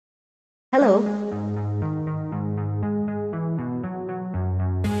Hello.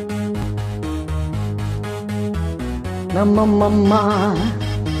 Mama, mama.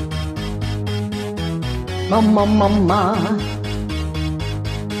 Mama, mama.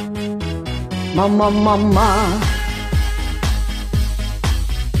 Mama, mama.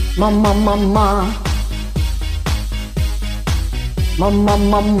 Mama, mama. Mama,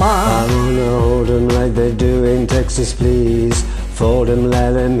 mama. I wanna hold 'em like they do in Texas, please. Fold 'em,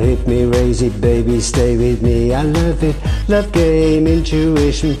 let 'em hit me, raise it, baby, stay with me. I love it, love game,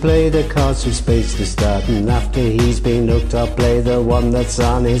 intuition, play the cards with space to start. And after he's been hooked, I'll play the one that's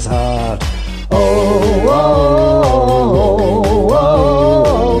on his heart. Oh, oh, oh,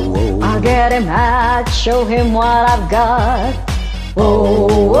 oh. I'll get him hot, show him what I've got. Oh,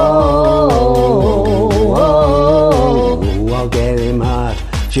 oh, oh. I'll get him hot,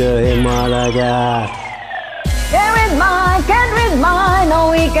 show him what I got. Can't read mine,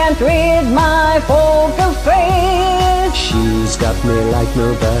 no he can't read my poker face. She's got me like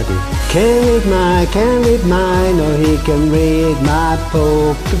nobody. Can't read mine, no he can read my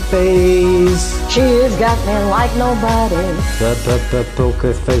poker face. She's got me like nobody.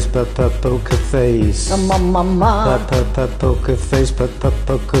 Poker face, poker face. Mama, Poker face,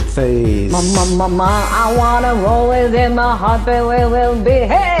 poker face. mama, I wanna roll with him, a heartbeat will be.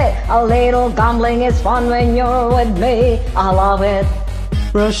 Hey, a little gambling is fun when you're with me. I love it.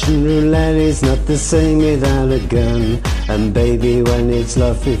 Russian roulette is not the same without a gun. And baby, when it's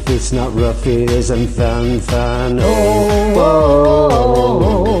love, if it's not rough, it isn't fun. Oh, oh,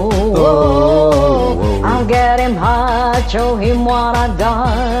 oh, oh. I'll get him hot, show him what I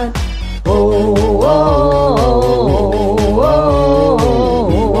got. Oh, oh, oh,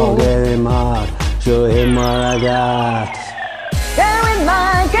 oh. I'll get him hot, show him what I got.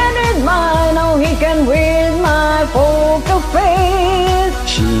 Can't read mine, oh he can read my poker face.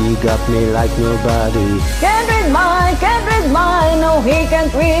 She got me like nobody. Can't read mine, no he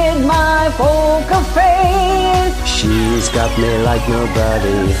can't read my poker face. She's got me like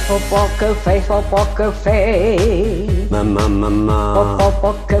nobody. For poker face, for poker face. Mama, mama. For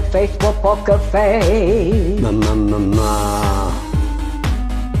poker face, for poker face. Mama, mama.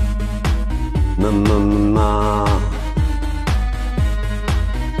 Mama, mama.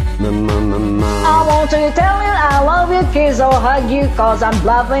 I want to tell you I love you, kiss or hug you, cause I'm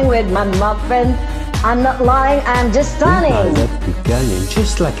bluffing with my muffin. I'm not lying, I'm just stunning. I let you gunning,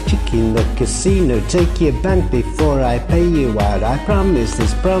 just like a chick in the casino. Take your bank before I pay you out. I promise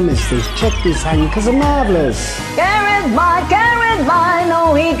this, check this hand, cause I'm marvelous. Can't read mine,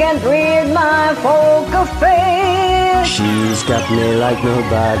 no he can't read my poker face. She's got me like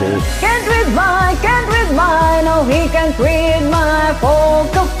nobody. Can't read mine, no he can't read my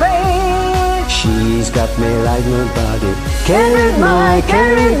poker face. She's got me like nobody. Can't read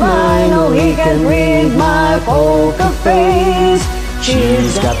mine, no he can't read my poker face.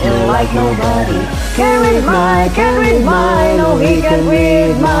 She's got me like nobody. Can't read mine, no he can't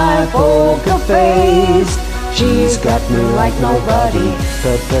read my poker face. She's got me like nobody.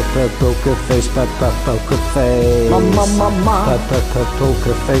 Poker face, poker face. Mama, mama.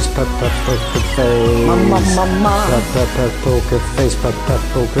 Poker face, poker face. Mama, mama. Poker face,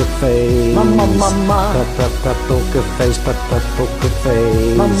 poker face. Mama, mama. Poker face, poker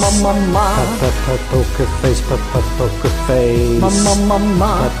face. Mama, mama. Poker face, poker face. Mama,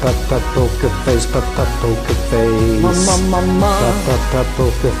 mama. Poker face, poker face. Mama, mama.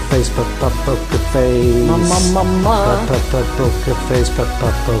 Poker face, poker face. Mama, mama. Poker face,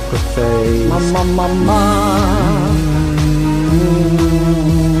 poker face. Mama, mama.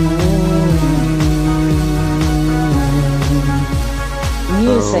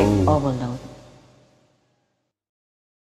 Music over